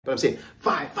But I'm saying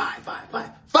 5, 5, 5, 5,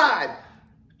 5.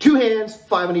 2 hands,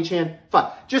 5 on each hand,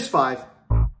 5. Just 5.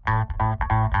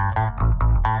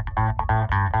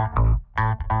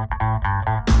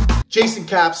 Jason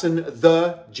Kapson,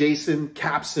 the Jason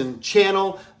Kapson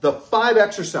channel, the 5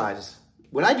 exercises.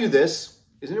 When I do this,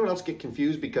 does anyone else get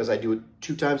confused because I do it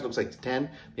 2 times, it looks like 10?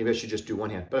 Maybe I should just do 1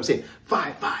 hand. But I'm saying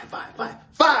 5, 5, 5, 5,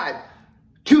 5.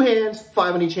 2 hands,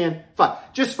 5 on each hand,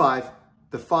 5. Just 5.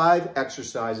 The 5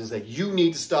 exercises that you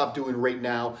need to stop doing right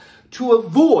now to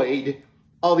avoid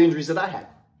all the injuries that I had.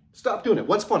 Stop doing it.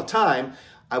 Once upon a time,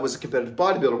 I was a competitive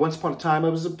bodybuilder. Once upon a time, I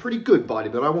was a pretty good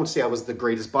bodybuilder. I won't say I was the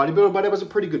greatest bodybuilder, but I was a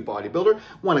pretty good bodybuilder.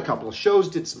 Won a couple of shows,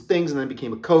 did some things, and then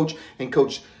became a coach and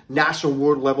coached national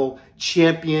world level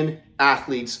champion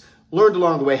athletes. Learned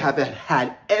along the way, have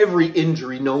had every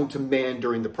injury known to man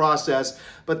during the process.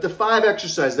 But the 5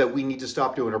 exercises that we need to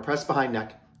stop doing are press behind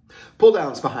neck, pull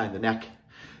downs behind the neck,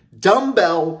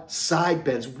 dumbbell side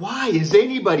bends. Why is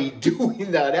anybody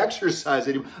doing that exercise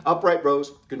anymore? Upright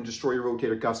rows, going to destroy your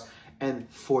rotator cuffs. And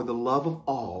for the love of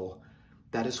all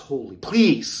that is holy,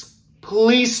 please,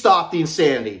 please stop the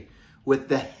insanity with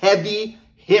the heavy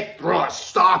hip thrust.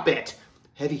 Stop it.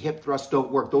 Heavy hip thrusts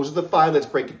don't work. Those are the 5. Let's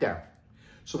break it down.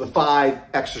 So the 5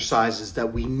 exercises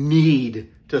that we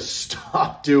need to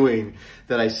stop doing,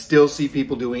 that I still see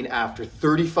people doing after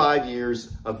 35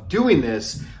 years of doing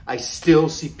this, I still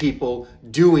see people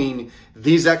doing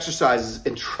these exercises.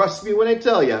 And trust me when I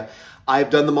tell you, I've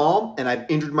done them all, and I've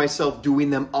injured myself doing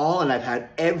them all, and I've had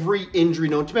every injury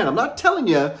known to man. I'm not telling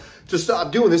you to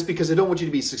stop doing this because I don't want you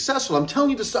to be successful. I'm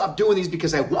telling you to stop doing these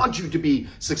because I want you to be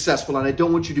successful, and I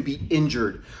don't want you to be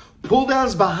injured. Pull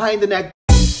downs behind the neck.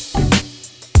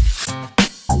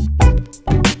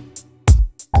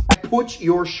 Put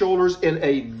your shoulders in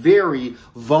a very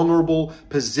vulnerable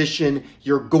position.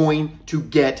 You're going to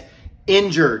get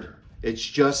injured. It's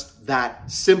just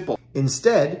that simple.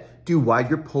 Instead, do wide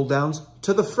grip pull downs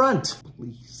to the front,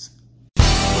 please.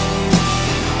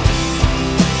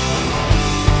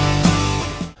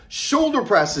 Shoulder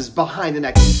presses behind the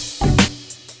neck.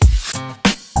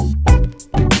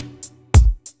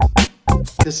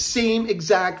 The same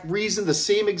exact reason, the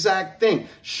same exact thing.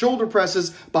 Shoulder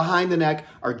presses behind the neck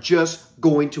are just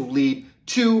going to lead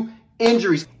to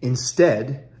injuries.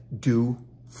 Instead, do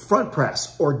front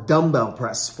press or dumbbell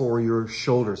press for your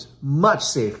shoulders. Much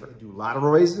safer. Do lateral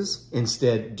raises.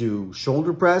 Instead, do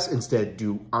shoulder press. Instead,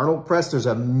 do Arnold press. There's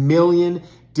a million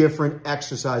different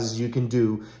exercises you can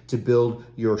do to build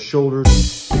your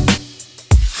shoulders.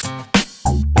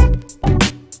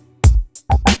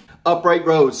 Upright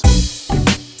rows.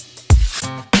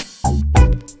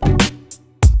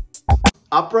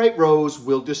 Upright rows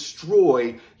will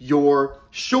destroy your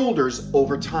shoulders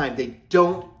over time.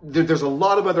 There's a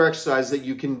lot of other exercises that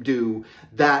you can do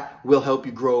that will help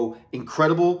you grow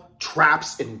incredible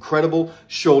traps and incredible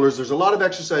shoulders. There's a lot of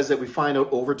exercises that we find out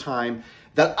over time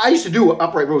that I used to do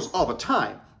upright rows all the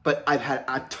time, but I've had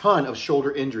a ton of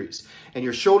shoulder injuries. And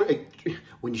your shoulder,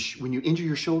 when you injure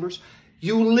your shoulders,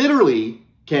 you literally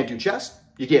can't do chest.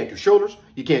 You can't do shoulders,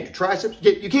 you can't do triceps,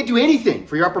 you can't do anything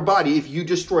for your upper body if you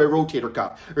destroy a rotator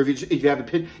cuff. Or if you have a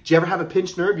pinch. Do you ever have a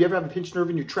pinched nerve? Do you ever have a pinched nerve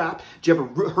in your trap? Do you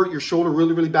ever hurt your shoulder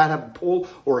really, really bad, have a pull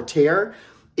or a tear?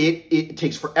 It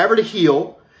takes forever to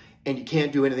heal, and you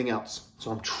can't do anything else.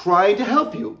 So I'm trying to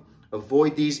help you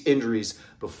avoid these injuries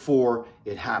before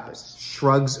it happens.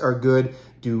 Shrugs are good.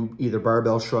 Do either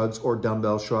barbell shrugs or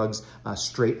dumbbell shrugs,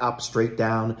 straight up, straight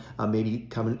down, maybe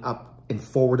coming up and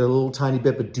forward a little tiny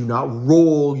bit, but do not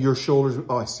roll your shoulders.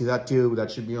 Oh, I see that too. That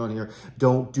should be on here.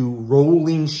 Don't do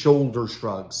rolling shoulder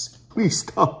shrugs. Please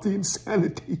stop the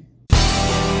insanity.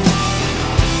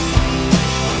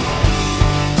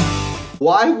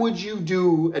 Why would you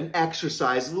do an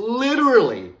exercise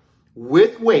literally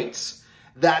with weights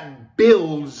that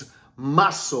builds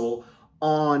muscle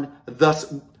on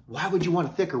the... Why would you want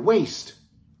a thicker waist?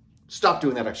 Stop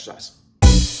doing that exercise.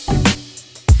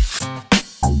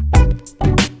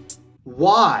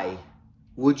 Why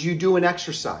would you do an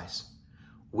exercise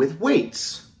with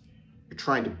weights? You're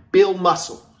trying to build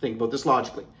muscle. Think about this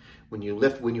logically. When you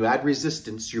lift, when you add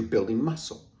resistance, you're building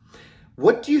muscle.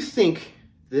 What do you think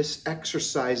this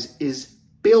exercise is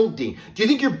building? Do you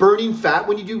think you're burning fat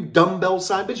when you do dumbbell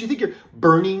side bends? Do you think you're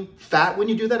burning fat when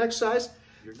you do that exercise?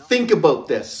 Think about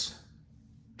this.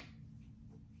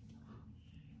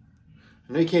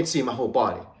 I know you can't see my whole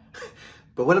body,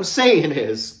 but what I'm saying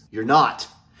is you're not.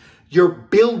 You're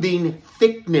building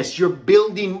thickness. You're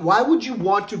building, why would you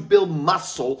want to build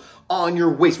muscle on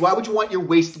your waist? Why would you want your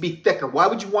waist to be thicker? Why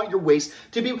would you want your waist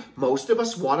to be, most of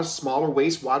us want a smaller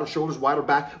waist, wider shoulders, wider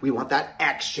back. We want that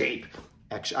X shape.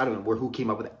 X. I don't know who came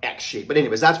up with the X shape. But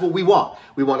anyways, that's what we want.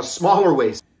 We want a smaller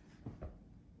waist.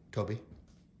 Toby.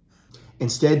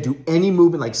 Instead, do any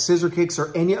movement like scissor kicks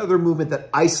or any other movement that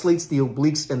isolates the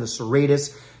obliques and the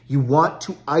serratus. You want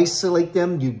to isolate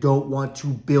them. You don't want to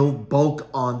build bulk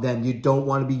on them. You don't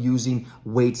want to be using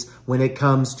weights when it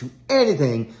comes to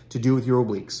anything to do with your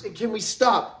obliques. Can we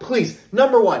stop, please?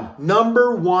 Number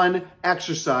one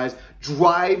exercise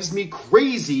drives me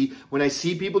crazy when I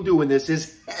see people doing this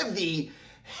is heavy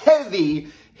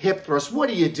hip thrust. What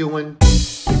are you doing?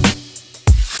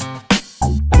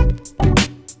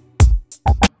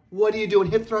 What are you doing?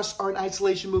 Hip thrusts are an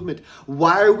isolation movement.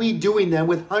 Why are we doing them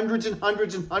with hundreds and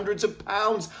hundreds and hundreds of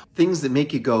pounds? Things that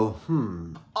make you go,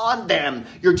 on them.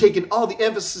 You're taking all the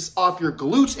emphasis off your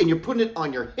glutes and you're putting it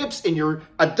on your hips and your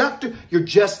adductor. You're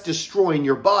just destroying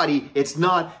your body. It's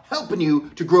not helping you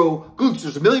to grow glutes.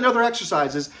 There's a million other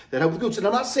exercises that help with glutes. And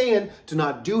I'm not saying to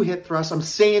not do hip thrusts. I'm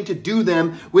saying to do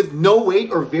them with no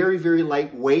weight or very, very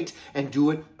light weight and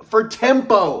do it for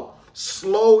tempo.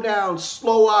 Slow down,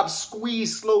 slow up,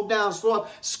 squeeze, slow down, slow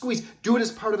up, squeeze. Do it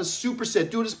as part of a superset.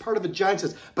 Do it as part of a giant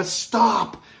set. But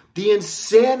stop the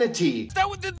insanity.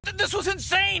 This was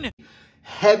insane.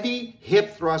 Heavy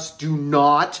hip thrusts do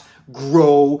not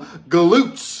grow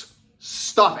glutes.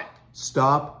 Stop it.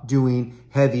 Stop doing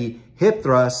heavy hip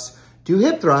thrusts. Do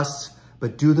hip thrusts,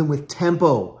 but do them with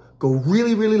tempo. Go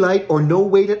really, really light or no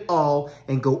weight at all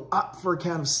and go up for a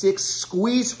count of 6,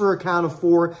 squeeze for a count of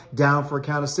 4, down for a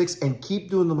count of 6, and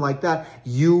keep doing them like that.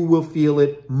 You will feel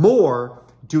it more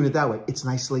doing it that way. It's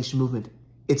an isolation movement.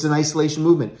 It's an isolation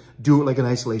movement. Do it like an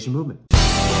isolation movement.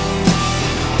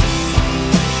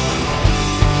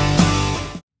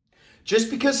 Just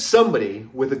because somebody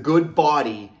with a good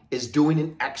body is doing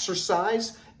an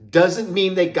exercise doesn't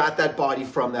mean they got that body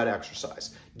from that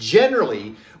exercise.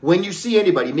 Generally, when you see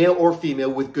anybody, male or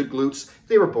female, with good glutes,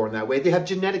 they were born that way. They have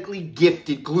genetically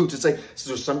gifted glutes. It's like, so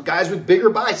there's some guys with bigger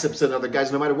biceps than other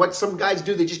guys. No matter what some guys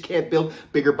do, they just can't build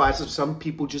bigger biceps. Some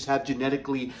people just have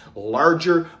genetically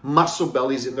larger muscle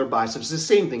bellies in their biceps. It's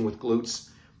the same thing with glutes.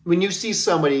 When you see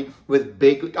somebody with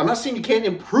big, I'm not saying you can't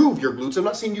improve your glutes. I'm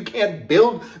not saying you can't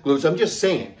build glutes. I'm just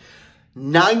saying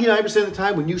 99% of the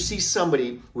time when you see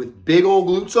somebody with big old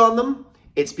glutes on them,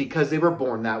 it's because they were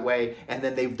born that way, and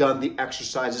then they've done the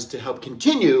exercises to help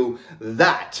continue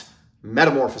that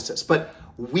metamorphosis. But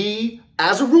we,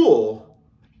 as a rule,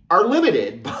 are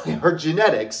limited by our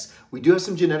genetics. We do have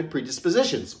some genetic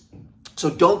predispositions. So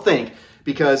don't think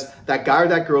because that guy or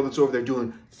that girl that's over there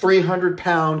doing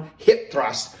 300-pound hip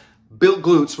thrust built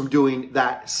glutes from doing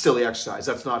that silly exercise.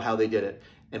 That's not how they did it.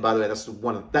 And by the way, that's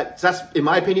in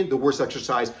my opinion, the worst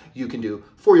exercise you can do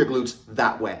for your glutes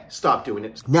that way. Stop doing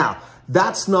it. Now,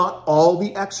 that's not all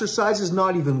the exercises,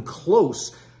 not even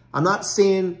close. I'm not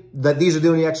saying that these are the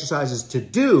only exercises to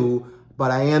do, but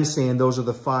I am saying those are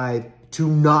the 5 to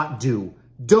not do.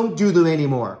 Don't do them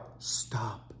anymore.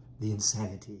 Stop the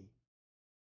insanity.